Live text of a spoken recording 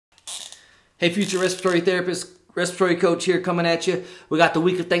Hey, future respiratory therapist, respiratory coach here coming at you. We got the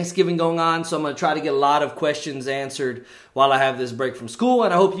week of Thanksgiving going on, so I'm going to try to get a lot of questions answered while I have this break from school,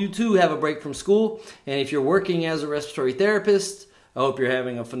 and I hope you too have a break from school. And if you're working as a respiratory therapist, I hope you're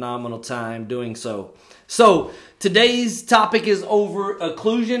having a phenomenal time doing so. So today's topic is over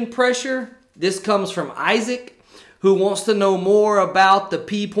occlusion pressure. This comes from Isaac, who wants to know more about the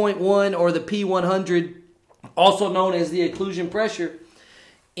P0.1 or the P100, also known as the occlusion pressure,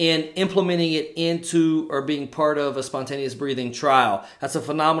 and implementing it into or being part of a spontaneous breathing trial. That's a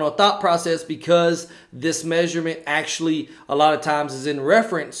phenomenal thought process because this measurement actually a lot of times is in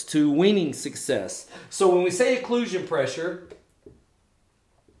reference to weaning success. So when we say occlusion pressure,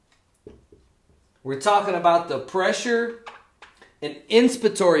 we're talking about the pressure and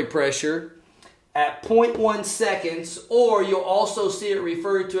inspiratory pressure at 0.1 seconds, or you'll also see it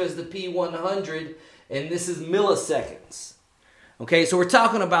referred to as the P100, and this is milliseconds. Okay, so we're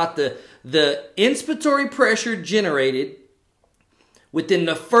talking about the inspiratory pressure generated within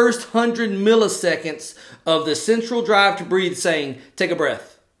the first 100 milliseconds of the central drive to breathe saying, take a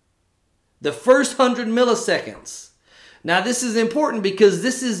breath. The first 100 milliseconds. Now this is important because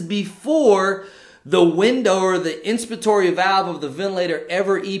this is before the window or the inspiratory valve of the ventilator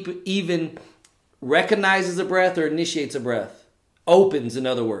ever even recognizes a breath or initiates a breath. Opens, in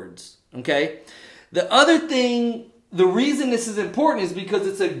other words. Okay? The other thing, the reason this is important is because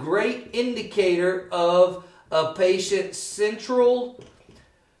it's a great indicator of a patient's central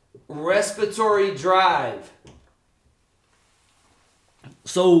respiratory drive.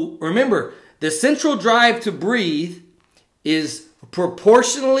 So remember, the central drive to breathe is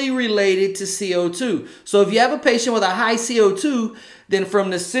proportionally related to CO2. So if you have a patient with a high CO2, then from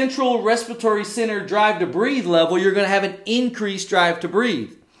the central respiratory center drive to breathe level, you're going to have an increased drive to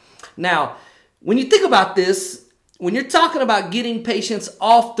breathe. Now, when you think about this, when you're talking about getting patients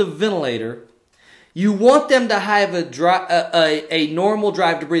off the ventilator, you want them to have a normal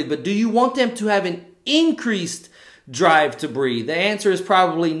drive to breathe, but do you want them to have an increased drive to breathe? The answer is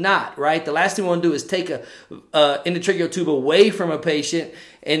probably not, right? The last thing we want to do is take a endotracheal tube away from a patient,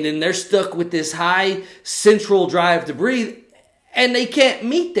 and then they're stuck with this high central drive to breathe, and they can't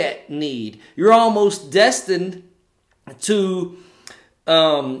meet that need. You're almost destined to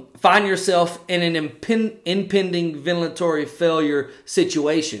find yourself in an impending ventilatory failure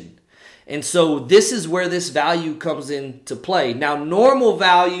situation. And so this is where this value comes into play. Now, normal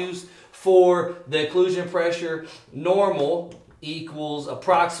values for the occlusion pressure, normal equals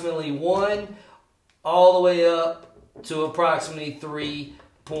approximately 1 all the way up to approximately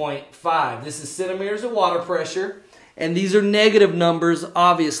 3.5. This is centimeters of water pressure. And these are negative numbers,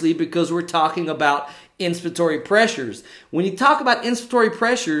 obviously, because we're talking about inspiratory pressures. When you talk about inspiratory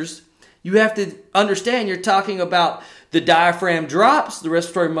pressures, you have to understand you're talking about the diaphragm drops, the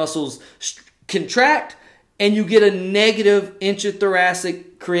respiratory muscles contract, and you get a negative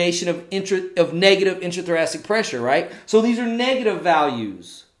intrathoracic creation of negative intrathoracic pressure, right? So these are negative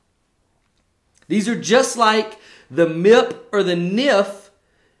values. These are just like the MIP or the NIF,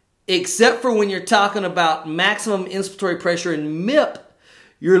 except for when you're talking about maximum inspiratory pressure in MIP,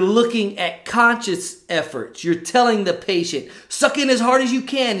 you're looking at conscious efforts. You're telling the patient, suck in as hard as you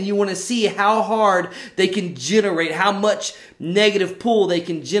can, and you want to see how hard they can generate, how much negative pull they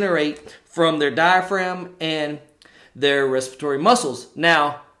can generate from their diaphragm and their respiratory muscles.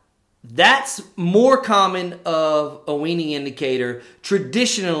 Now, that's more common of a weaning indicator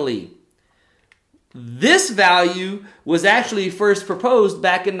traditionally. This value was actually first proposed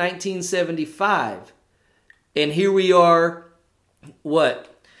back in 1975. And here we are, what,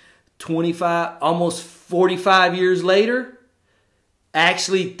 25, almost 45 years later,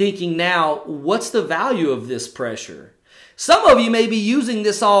 actually thinking now, what's the value of this pressure? Some of you may be using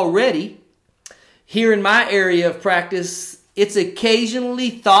this already. Here in my area of practice, it's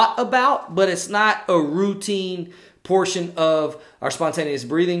occasionally thought about, but it's not a routine portion of our spontaneous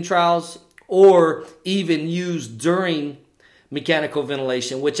breathing trials or even used during mechanical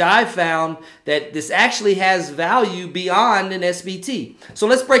ventilation, which I found that this actually has value beyond an SBT. So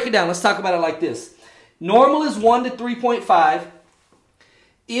let's break it down. Let's talk about it like this. Normal is 1 to 3.5.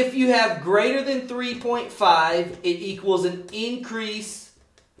 If you have greater than 3.5, it equals an increased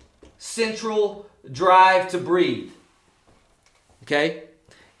central drive to breathe. Okay?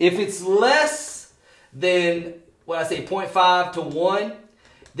 If it's less than, what I say, 0.5 to 1,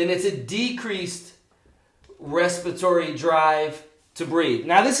 then it's a decreased respiratory drive to breathe.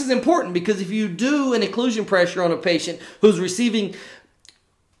 Now, this is important because if you do an occlusion pressure on a patient who's receiving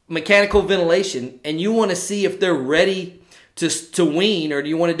mechanical ventilation and you want to see if they're ready to wean, or do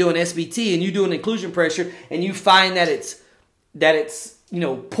you want to do an SBT and you do an occlusion pressure and you find that it's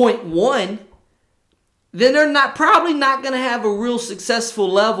 0.1, then they're probably not going to have a real successful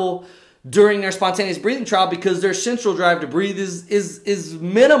level during their spontaneous breathing trial because their central drive to breathe is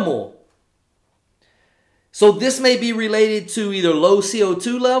minimal. So this may be related to either low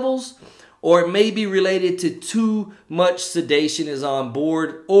CO2 levels, or it may be related to too much sedation is on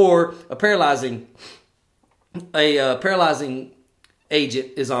board, or a paralyzing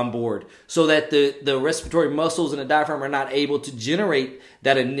agent is on board, so that the respiratory muscles in the diaphragm are not able to generate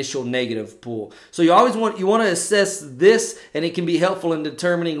that initial negative pull. So you always want to assess this, and it can be helpful in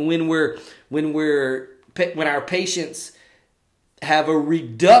determining when our patients have a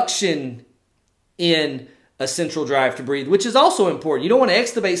reduction in a central drive to breathe, which is also important. You don't want to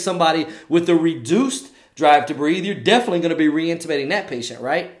extubate somebody with a reduced drive to breathe. You're definitely going to be re-intubating that patient,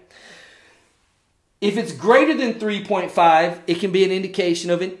 right? If it's greater than 3.5, it can be an indication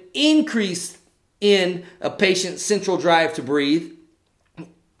of an increase in a patient's central drive to breathe,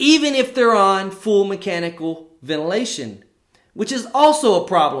 even if they're on full mechanical ventilation, which is also a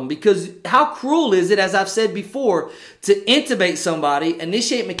problem, because how cruel is it, as I've said before, to intubate somebody,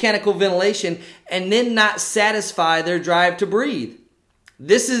 initiate mechanical ventilation, and then not satisfy their drive to breathe?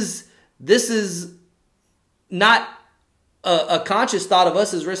 This is not a conscious thought of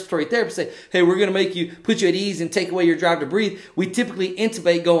us as respiratory therapists. Say, hey, we're going to put you at ease and take away your drive to breathe. We typically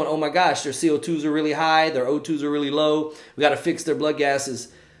intubate going, oh my gosh, their CO2s are really high, their O2s are really low, we got to fix their blood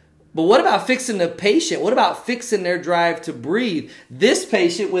gases. But what about fixing the patient? What about fixing their drive to breathe? This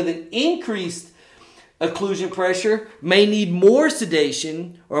patient with an increased occlusion pressure may need more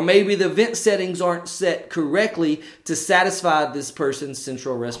sedation, or maybe the vent settings aren't set correctly to satisfy this person's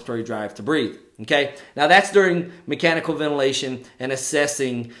central respiratory drive to breathe. Okay, now that's during mechanical ventilation and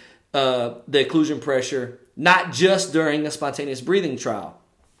assessing the occlusion pressure, not just during a spontaneous breathing trial.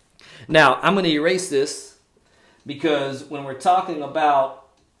 Now, I'm going to erase this because when we're talking about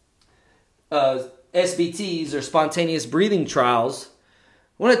SBTs or spontaneous breathing trials,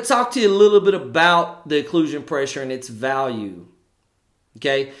 I want to talk to you a little bit about the occlusion pressure and its value.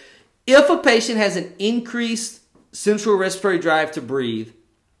 Okay, if a patient has an increased central respiratory drive to breathe,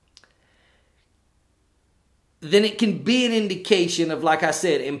 then it can be an indication of, like I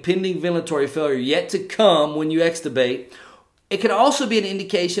said, impending ventilatory failure yet to come when you extubate. It can also be an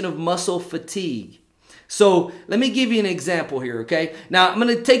indication of muscle fatigue. So let me give you an example here, okay? Now, I'm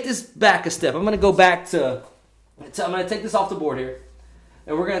going to take this back a step. I'm going to go back to I'm going to take this off the board here,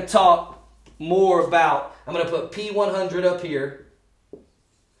 and we're going to talk more about, I'm going to put P100 up here,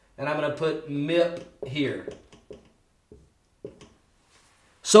 and I'm going to put MIP here.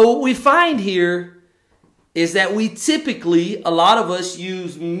 So what we find here is that we typically, a lot of us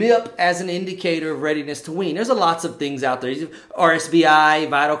use MIP as an indicator of readiness to wean. There's lots of things out there. RSBI,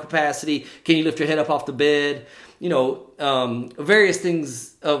 vital capacity, can you lift your head up off the bed? You know, various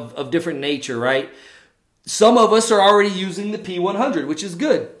things of different nature, right? Some of us are already using the P100, which is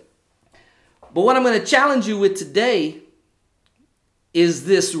good. But what I'm going to challenge you with today is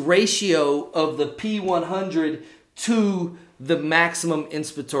this ratio of the P100 to the maximum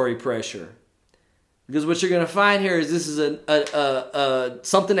inspiratory pressure. Because what you're going to find here is this is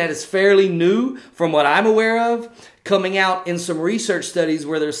something that is fairly new from what I'm aware of, coming out in some research studies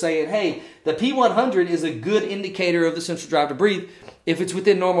where they're saying, hey, the P100 is a good indicator of the central drive to breathe. If it's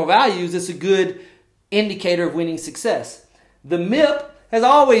within normal values, it's a good indicator of weaning success. The MIP has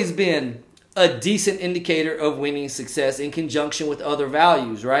always been a decent indicator of weaning success in conjunction with other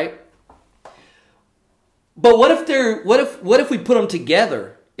values, right? But what if we put them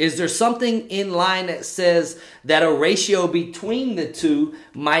together? Is there something in line that says that a ratio between the two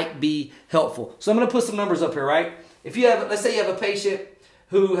might be helpful? So I'm going to put some numbers up here, right? If you have, let's say you have a patient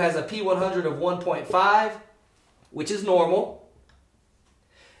who has a P100 of 1.5, which is normal,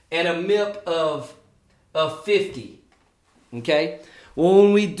 and a MIP of 50, okay? Well,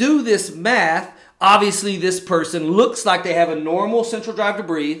 when we do this math, obviously this person looks like they have a normal central drive to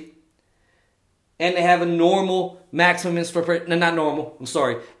breathe, and they have a normal maximum inspiratory, no, not normal, I'm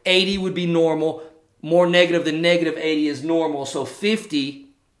sorry, 80 would be normal. More negative than negative 80 is normal. So 50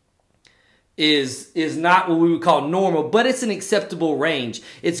 is not what we would call normal, but it's an acceptable range.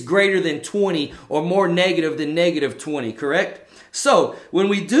 It's greater than 20 or more negative than negative 20, correct? So when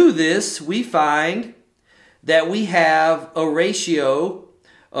we do this, we find that we have a ratio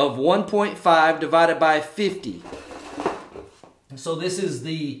of 1.5 divided by 50. So this is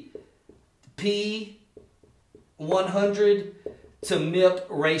the P100 to MIP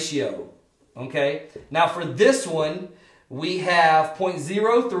ratio, okay? Now for this one, we have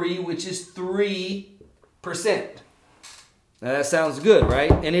 0.03, which is 3%. Now that sounds good,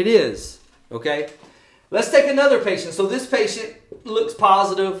 right? And it is, okay? Let's take another patient. So this patient looks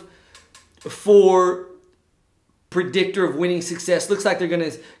positive for predictor of winning success. Looks like they're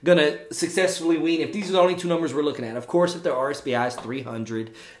gonna successfully wean if these are the only two numbers we're looking at. Of course, if their RSBI is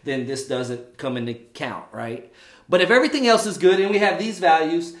 300, then this doesn't come into count, right? But if everything else is good and we have these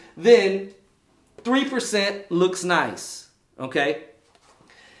values, then 3% looks nice, okay?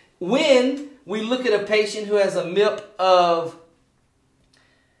 When we look at a patient who has a MIP of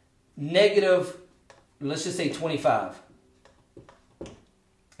negative, let's just say 25.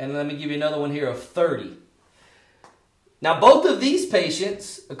 And let me give you another one here of 30. Now, both of these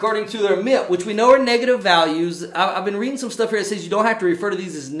patients, according to their MIP, which we know are negative values, I've been reading some stuff here that says you don't have to refer to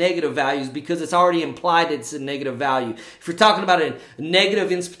these as negative values because it's already implied that it's a negative value. If you're talking about a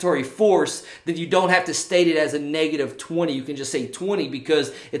negative inspiratory force, then you don't have to state it as a negative 20. You can just say 20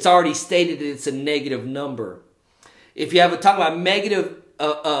 because it's already stated that it's a negative number. If you have talking about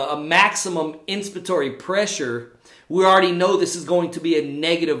a maximum inspiratory pressure, we already know this is going to be a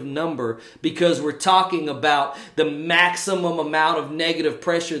negative number because we're talking about the maximum amount of negative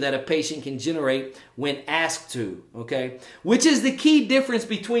pressure that a patient can generate when asked to, okay? Which is the key difference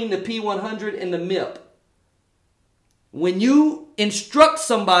between the P100 and the MIP. When you instruct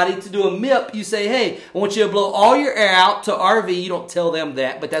somebody to do a MIP, you say, hey, I want you to blow all your air out to RV. You don't tell them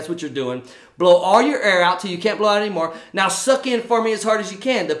that, but that's what you're doing. Blow all your air out till you can't blow out anymore. Now suck in for me as hard as you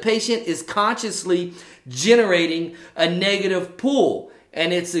can. The patient is consciously generating a negative pull,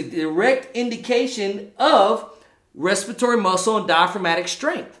 and it's a direct indication of respiratory muscle and diaphragmatic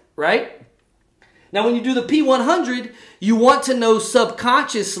strength, right? Now, when you do the P100, you want to know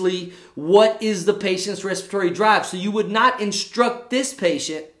subconsciously what is the patient's respiratory drive. So you would not instruct this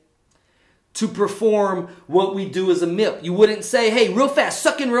patient to perform what we do as a MIP. You wouldn't say, hey, real fast,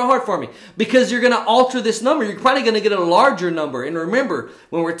 suck in real hard for me, because you're going to alter this number. You're probably going to get a larger number. And remember,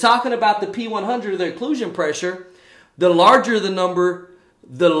 when we're talking about the P100, the occlusion pressure, the larger the number,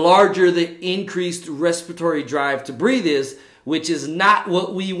 the larger the increased respiratory drive to breathe is, which is not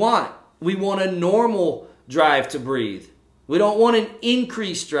what we want. We want a normal drive to breathe. We don't want an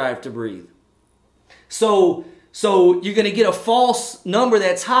increased drive to breathe. So you're going to get a false number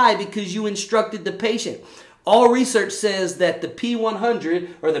that's high because you instructed the patient. All research says that the P100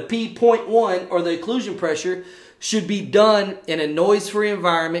 or the P0.1 or the occlusion pressure should be done in a noise-free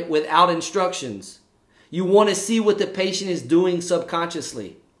environment without instructions. You want to see what the patient is doing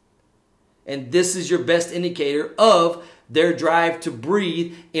subconsciously. And this is your best indicator of their drive to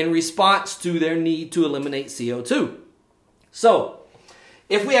breathe in response to their need to eliminate CO2. So,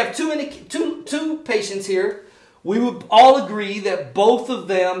 if we have two patients here, we would all agree that both of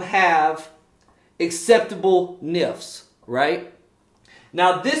them have acceptable NIFs, right?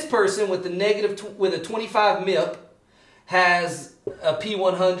 Now, this person with a 25 MIP has a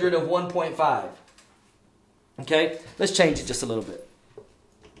P100 of 1.5. Okay, let's change it just a little bit.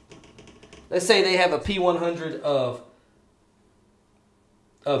 Let's say they have a P100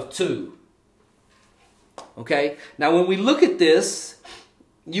 of 2. Okay, now when we look at this,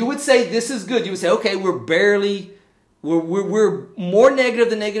 you would say this is good. You would say, okay, we're more negative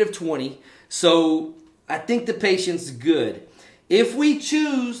than negative 20, so I think the patient's good. If we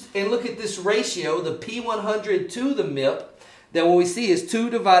choose and look at this ratio, the P100 to the MIP, then what we see is 2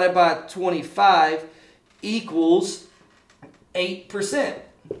 divided by 25 equals 8%.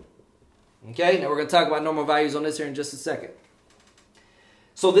 Okay, now we're going to talk about normal values on this here in just a second.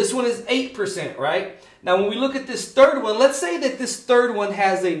 So this one is 8%, right? Now when we look at this third one, let's say that this third one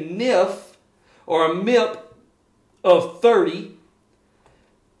has a NIF or a MIP of 30.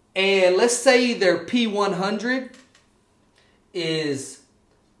 And let's say their P100 is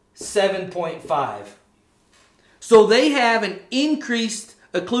 7.5. So they have an increased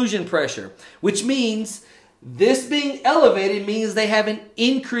occlusion pressure, which means this being elevated means they have an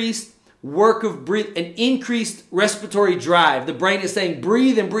increased work of breath, an increased respiratory drive. The brain is saying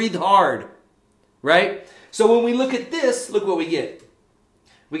breathe and breathe hard, right? So when we look at this, look what we get.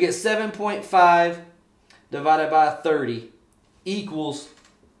 We get 7.5 divided by 30 equals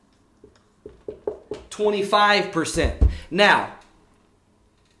 25%. Now,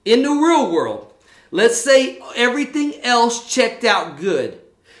 in the real world, let's say everything else checked out good.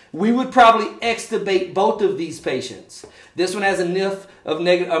 We would probably extubate both of these patients. This one has a MIP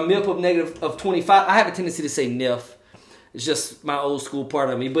of 25. I have a tendency to say NIF. It's just my old school part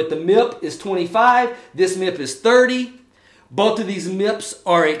of me. But the MIP is 25. This MIP is 30. Both of these MIPs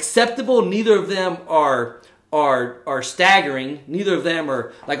are acceptable. Neither of them are staggering. Neither of them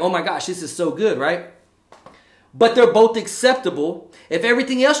are like, oh my gosh, this is so good, right? But they're both acceptable. If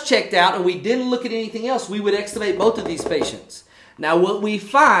everything else checked out and we didn't look at anything else, we would extubate both of these patients. Now what we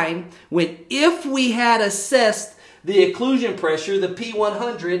find, if we had assessed the occlusion pressure, the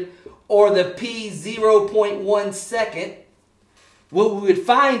P100, or the P0.1 second, what we would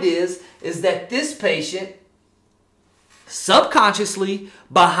find is that this patient subconsciously,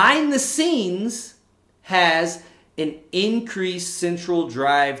 behind the scenes, has an increased central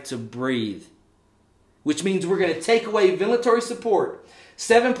drive to breathe, which means we're going to take away ventilatory support.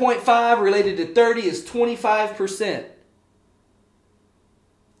 7.5 related to 30 is 25%.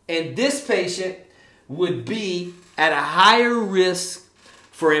 And this patient would be at a higher risk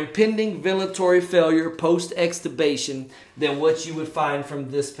for impending ventilatory failure post-extubation than what you would find from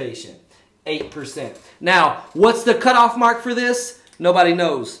this patient, 8%. Now, what's the cutoff mark for this? Nobody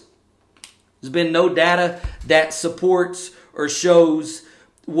knows. There's been no data that supports or shows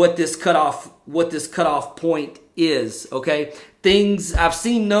what this cutoff point is, okay? I've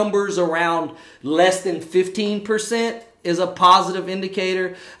seen numbers around less than 15% is a positive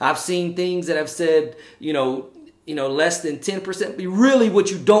indicator. I've seen things that have said, less than 10%. But really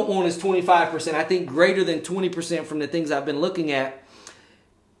what you don't want is 25%. I think greater than 20% from the things I've been looking at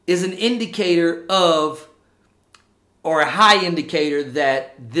is an indicator of, or a high indicator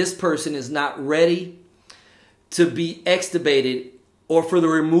that this person is not ready to be extubated or for the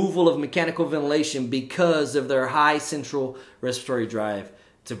removal of mechanical ventilation because of their high central respiratory drive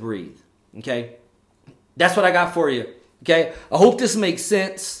to breathe. Okay? That's what I got for you. Okay? I hope this makes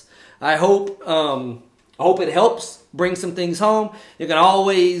sense. I hope it helps bring some things home. You can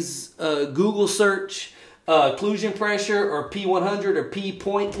always Google search occlusion pressure or P100 or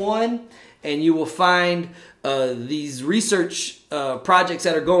P0.1, and you will find these research projects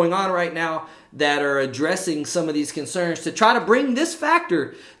that are going on right now that are addressing some of these concerns to try to bring this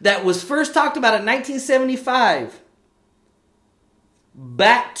factor that was first talked about in 1975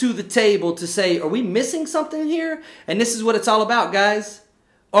 back to the table to say, are we missing something here? And this is what it's all about, guys.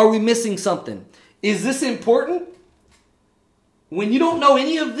 Are we missing something? Is this important? When you don't know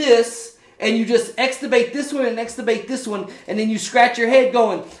any of this and you just extubate this one and extubate this one, and then you scratch your head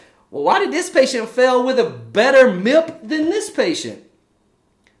going, well, why did this patient fail with a better MIP than this patient?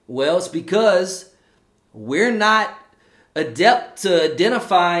 Well, it's because we're not adept to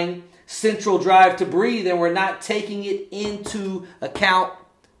identifying central drive to breathe, and we're not taking it into account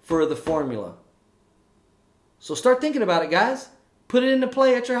for the formula. So start thinking about it, guys. Put it into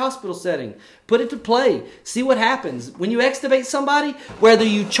play at your hospital setting. Put it to play. See what happens. When you extubate somebody, whether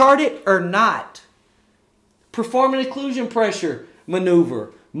you chart it or not, perform an occlusion pressure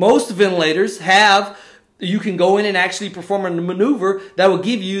maneuver. Most ventilators have, you can go in and actually perform a maneuver that will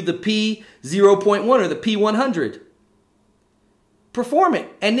give you the P0.1 or the P100. Perform it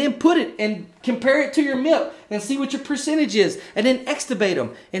and then put it and compare it to your MIP and see what your percentage is, and then extubate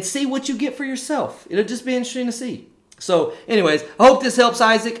them and see what you get for yourself. It'll just be interesting to see. So anyways, I hope this helps,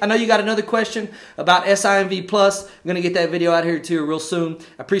 Isaac. I know you got another question about SIMV+. I'm going to get that video out here to you real soon.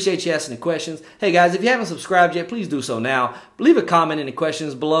 I appreciate you asking the questions. Hey guys, if you haven't subscribed yet, please do so now. Leave a comment in the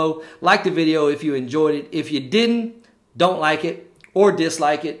questions below. Like the video if you enjoyed it. If you didn't, don't like it or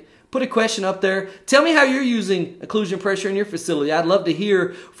dislike it, put a question up there. Tell me how you're using occlusion pressure in your facility. I'd love to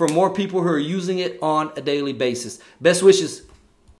hear from more people who are using it on a daily basis. Best wishes.